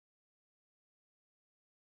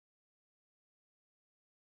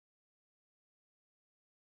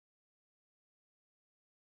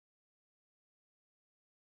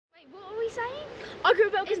What are we saying? I go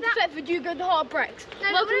welcome to Thetford, you go to the heart of Brecks.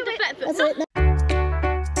 No, Welcome to Thetford. That's it.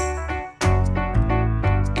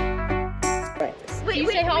 Wait,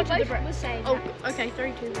 you say heart of the Brecks. We're saying Oh, that. okay,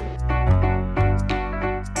 3, 2, 1.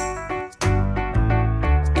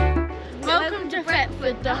 Welcome to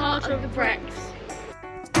Thetford, the heart of the Brecks.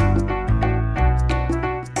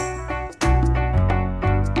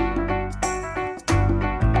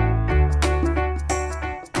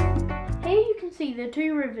 Here you can see the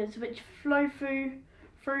two rivers which flow through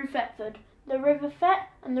Thetford, the River Thet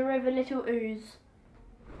and the River Little Ouse.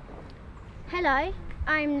 Hello,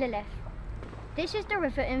 I'm Lilith. This is the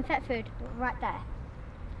river in Thetford, right there.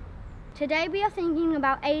 Today we are thinking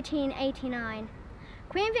about 1889.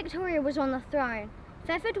 Queen Victoria was on the throne.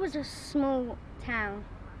 Thetford was a small town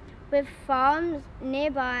with farms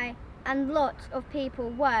nearby and lots of people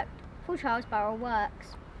worked for Charles Borough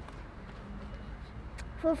Works.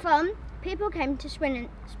 For fun, people came to swim in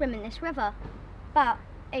this river, but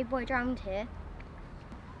a boy drowned here.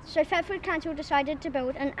 So Thetford Council decided to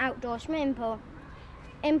build an outdoor swimming pool.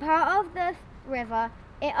 In part of the river,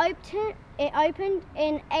 it opened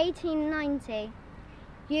in 1890.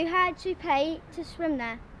 You had to pay to swim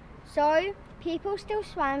there, so people still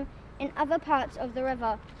swam in other parts of the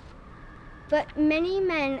river. But many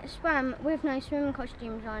men swam with no swimming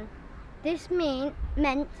costumes on. This meant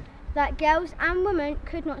that girls and women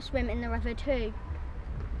could not swim in the river too.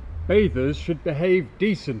 Bathers should behave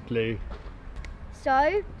decently.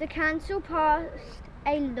 So the council passed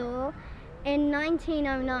a law in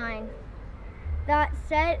 1909 that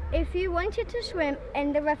said if you wanted to swim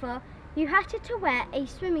in the river, you had to wear a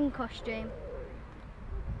swimming costume.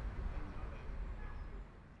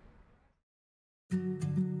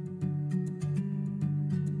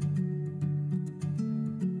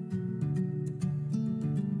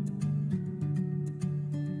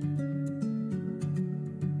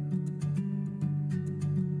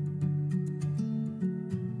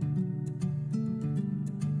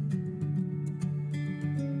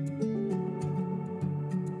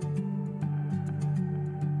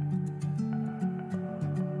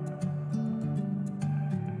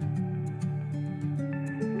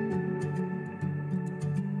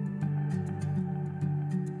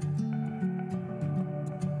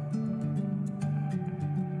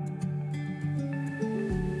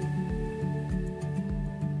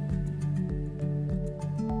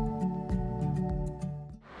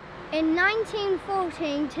 In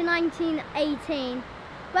 1914 to 1918,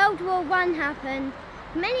 World War I happened.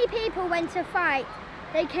 Many people went to fight.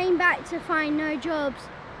 They came back to find no jobs.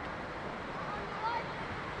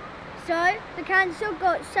 So the council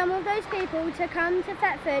got some of those people to come to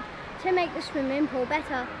Thetford to make the swimming pool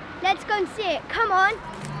better. Let's go and see it. Come on.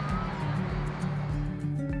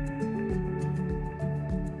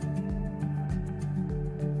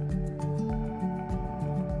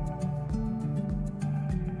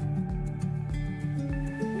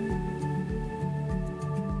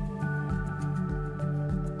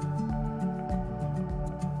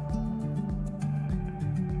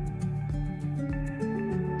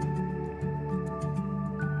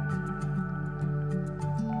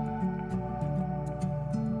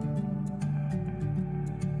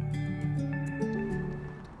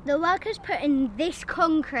 The workers put in this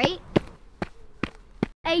concrete,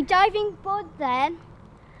 a diving board there,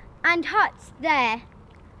 and huts there.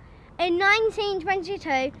 In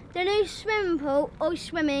 1922, the new swimming pool or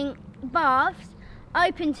swimming baths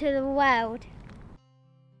opened to the world.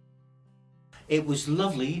 It was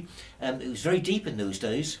lovely. It was very deep in those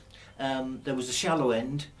days. There was a shallow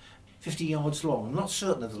end, 50 yards long. I'm not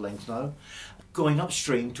certain of the length now. Going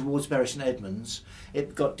upstream towards Bury St Edmunds,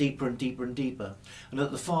 it got deeper and deeper and deeper. And at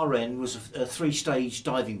the far end was a 3-stage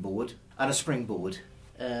diving board and a springboard.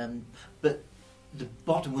 But the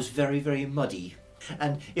bottom was very, very muddy.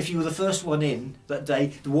 And if you were the first one in that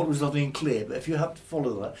day, the water was lovely and clear. But if you had to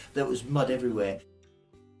follow that, there was mud everywhere.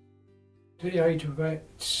 To the age of about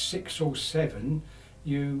 6 or 7,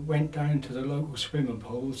 you went down to the local swimming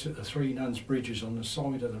pools at the Three Nuns Bridges on the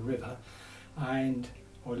side of the river, and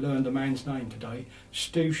I learned a man's name today.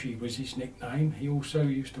 Stooshy was his nickname. He also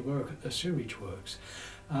used to work at the sewage works.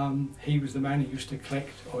 He was the man who used to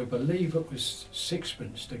collect, I believe it was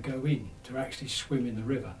 6pence to go in to actually swim in the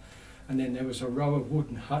river. And then there was a row of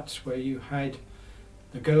wooden huts where you had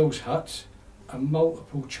the girls' huts, a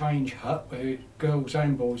multiple change hut where girls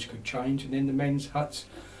and boys could change, and then the men's huts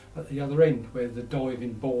at the other end where the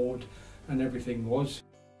diving board and everything was.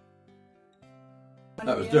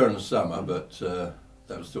 That was during the summer, but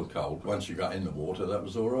that was still cold. Once you got in the water, that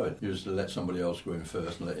was all right. You used to let somebody else go in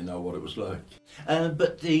first and let you know what it was like.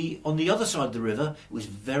 But on the other side of the river, it was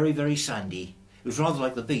very, very sandy. It was rather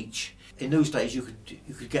like the beach. In those days you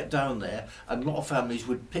could get down there, and a lot of families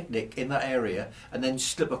would picnic in that area and then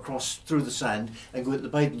slip across through the sand and go into the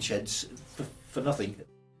bathing sheds for nothing.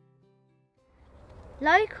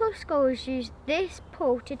 Local schools used this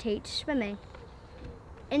pool to teach swimming.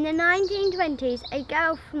 In the 1920s, a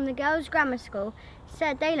girl from the girls' grammar school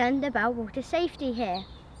said they learned about water safety here.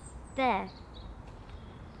 There.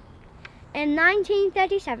 In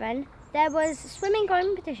 1937, there was a swimming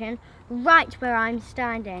competition right where I'm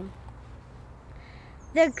standing.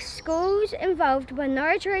 The schools involved were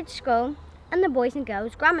Norwich Road School and the Boys and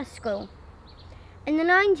Girls Grammar School. In the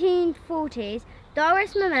 1940s,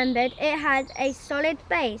 Doris remembered it had a solid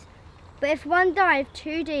base, but if one dived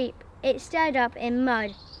too deep, it stirred up in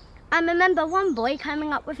mud. I remember one boy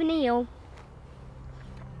coming up with an eel.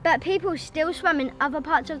 But people still swam in other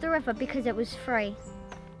parts of the river because it was free.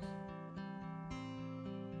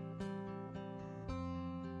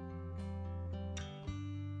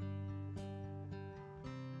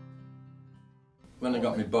 When I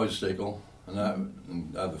got my bicycle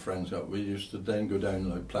and other friends got, we used to then go down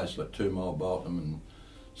to a place like 2 Mile Bottom and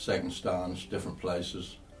Second Stange, different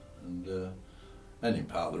places, and any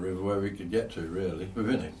part of the river where we could get to really.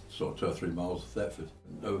 Within it, sort of 2 or 3 miles of Thetford.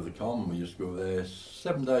 Over the common, we used to go there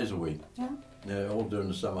 7 days a week. Yeah, all during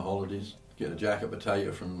the summer holidays. Get a jacket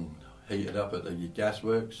potato from heated up at the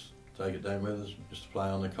gasworks, take it down with us, just to play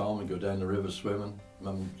on the common, go down the river swimming.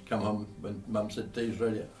 Mum come home when Mum said tea's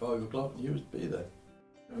ready at 5 o'clock and you was be there.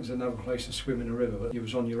 There was another place to swim in the river, but you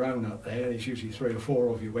was on your own up there. There's usually 3 or 4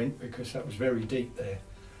 of you went because that was very deep there.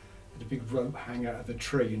 A big rope hang out of the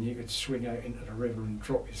tree and you could swing out into the river and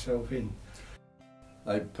drop yourself in.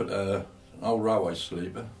 They put an old railway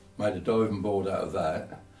sleeper, made a diving board out of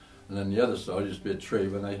that, and then the other side used to be a tree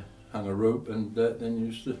when they hung a rope and then you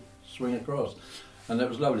used to swing across. And it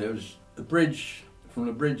was lovely. It was the bridge, from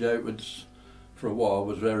the bridge outwards for a while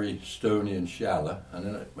was very stony and shallow, and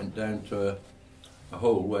then it went down to a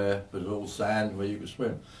hole where there was all sand where you could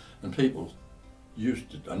swim. And people used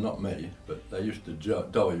to, and not me, but they used to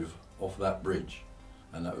dive off that bridge,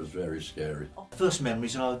 and that was very scary. First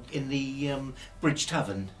memories are in the Bridge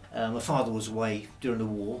Tavern. My father was away during the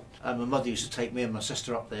war, and my mother used to take me and my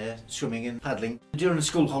sister up there swimming and paddling. During the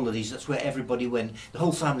school holidays, that's where everybody went. The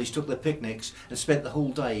whole families took their picnics and spent the whole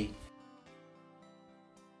day.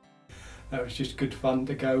 That was just good fun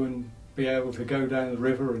to go and be able to go down the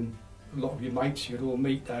river, and a lot of your mates you'd all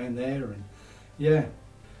meet down there, and yeah,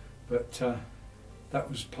 but that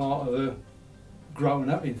was part of the growing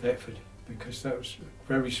up in Thetford, because that was a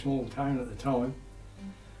very small town at the time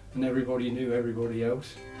and everybody knew everybody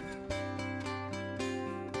else.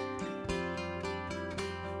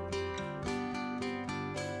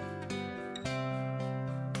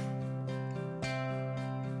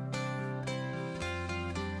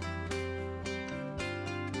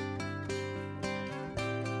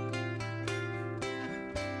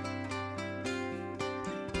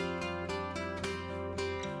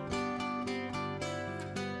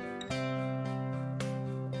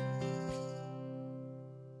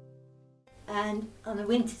 And on a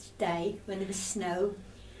winter's day when there was snow,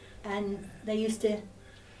 and they used to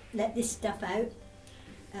let this stuff out,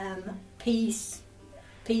 peas,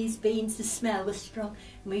 beans, the smell was strong,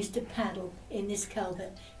 and we used to paddle in this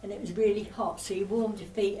culvert, and it was really hot, so you warmed your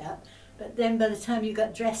feet up, but then by the time you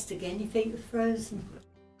got dressed again your feet were frozen.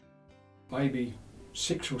 Maybe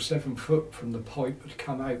 6 or 7 foot from the pipe would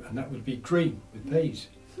come out, and that would be green with peas.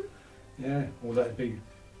 Yeah, or that'd be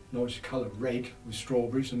nice colour red with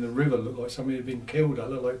strawberries, and the river looked like somebody had been killed. It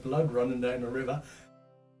looked like blood running down the river.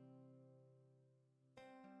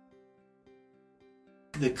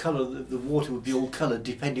 The colour, the water would be all coloured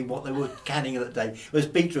depending what they were canning that day. It was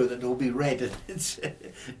beetroot that would be red, and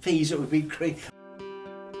peas that would be green.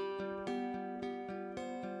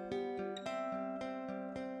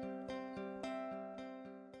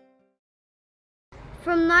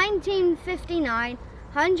 From 1959,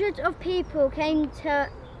 hundreds of people came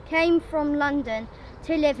from London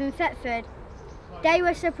to live in Thetford. They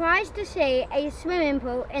were surprised to see a swimming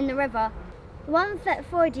pool in the river. One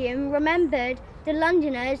Thetfordian remembered the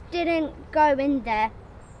Londoners didn't go in there.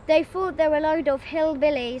 They thought they were a load of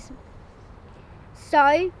hillbillies.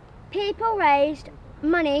 So people raised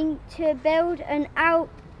money to build an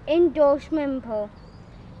indoor swimming pool.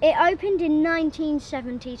 It opened in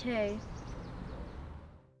 1972.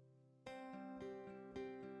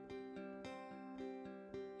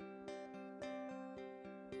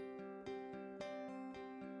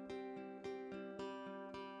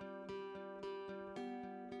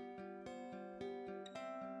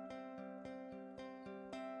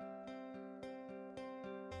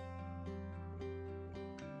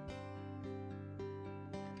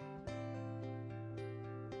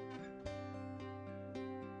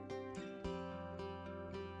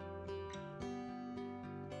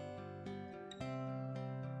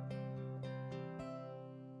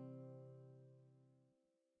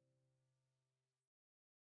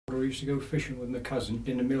 I used to go fishing with my cousin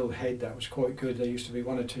in the mill head. That was quite good. There used to be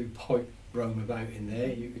 1 or 2 pike roam about in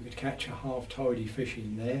there. You could catch a half-tidy fish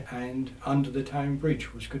in there, and under the town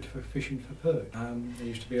bridge was good for fishing for perch. There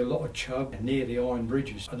used to be a lot of chub near the iron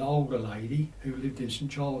bridges. An older lady who lived in St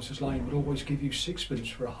Giles's Lane would always give you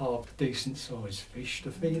 6pence for a half decent sized fish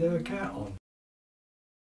to feed her cat on.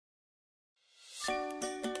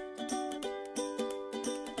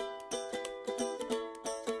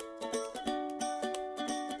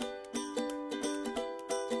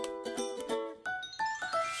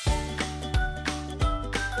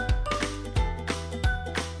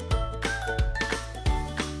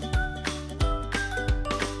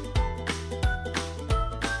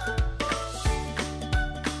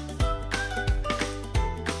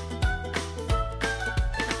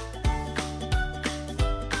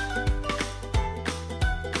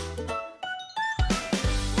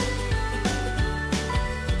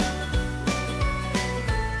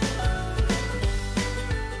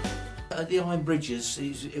 At the iron bridges,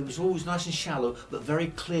 it was always nice and shallow, but very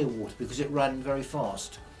clear water because it ran very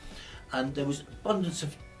fast. And there was abundance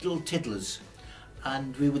of little tiddlers.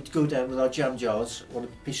 And we would go down with our jam jars on a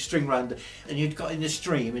piece of string round, and you'd got in the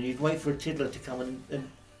stream and you'd wait for a tiddler to come and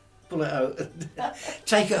pull it out and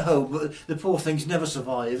take it home. But the poor things never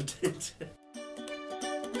survived.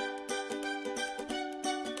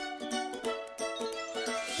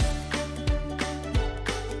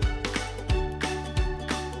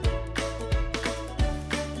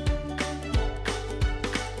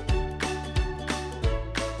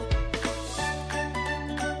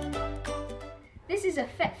 This is a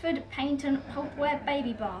Thetford paint and pulpware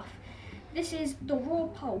baby bath. This is the raw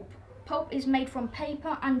pulp. Pulp is made from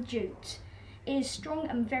paper and jute. It is strong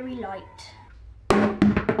and very light.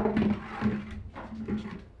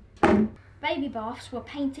 Baby baths were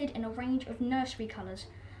painted in a range of nursery colours.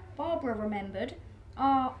 Barbara remembered,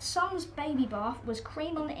 our son's baby bath was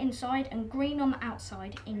cream on the inside and green on the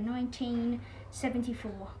outside in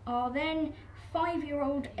 1974. Our then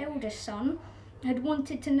 5-year-old eldest son had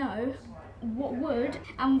wanted to know what would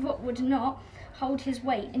and what would not hold his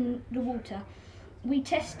weight in the water. We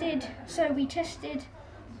tested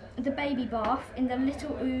the baby bath in the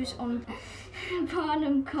Little Ooze on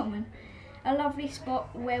Barnum Common, a lovely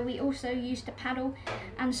spot where we also used to paddle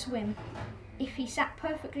and swim. If he sat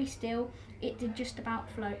perfectly still, it did just about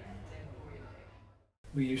float.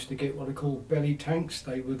 We used to get what are called belly tanks.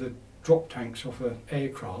 They were the drop tanks off an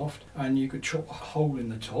aircraft, and you could chop a hole in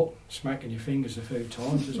the top, smacking your fingers a few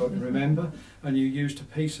times as I can remember, and you used a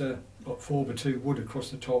piece of 4x2 wood across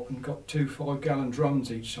the top and got 2 5-gallon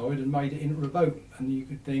drums each side and made it into a boat, and you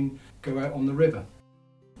could then go out on the river.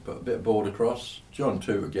 Put a bit of board across, join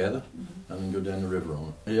 2 together and then go down the river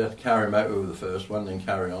on it. You had to carry them out over the first one, then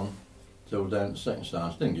carry on till down to the second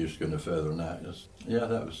stance. Didn't used to go no further than that. Yeah,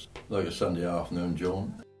 that was like a Sunday afternoon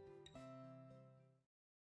jaunt.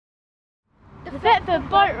 The Thetford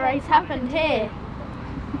boat race happened here.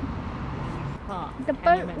 The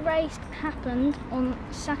boat race happened on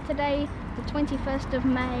Saturday, the 21st of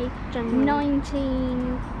May,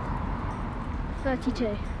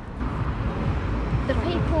 1932. The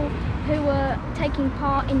people who were taking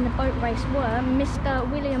part in the boat race were Mr.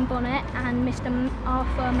 William Bonnet and Mr.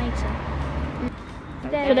 Arthur Mason.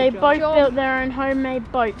 So they both built their own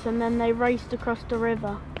homemade boats and then they raced across the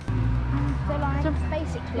river. So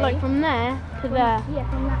basically, like from there to there. Yeah,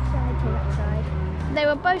 from that side to that side. They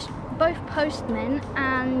were both postmen,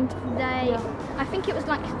 and they, I think it was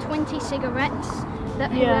like 20 cigarettes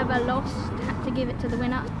that whoever lost had to give it to the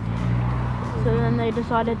winner. So then they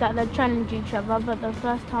decided that they'd challenge each other, but the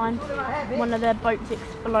first time one of their boats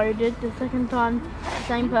exploded, the second time the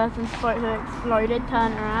same person's boat who exploded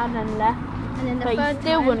turned around and left. And then the but third he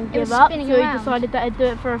still time, wouldn't give up, so he around. decided that he'd do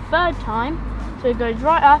it for a third time. So it goes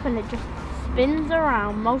right up and it just spins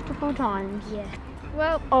around multiple times. Yeah.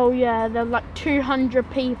 Well. Oh yeah, there were like 200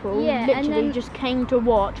 people literally just came to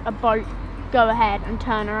watch a boat go ahead and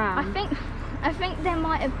turn around. I think there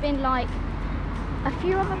might have been like a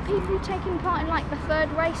few other people taking part in like the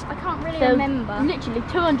third race. I can't really remember. Literally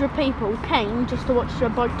 200 people came just to watch a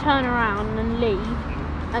boat turn around and leave,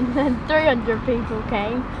 and then 300 people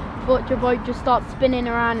came to watch a boat just start spinning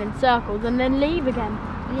around in circles and then leave again.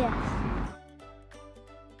 Yes.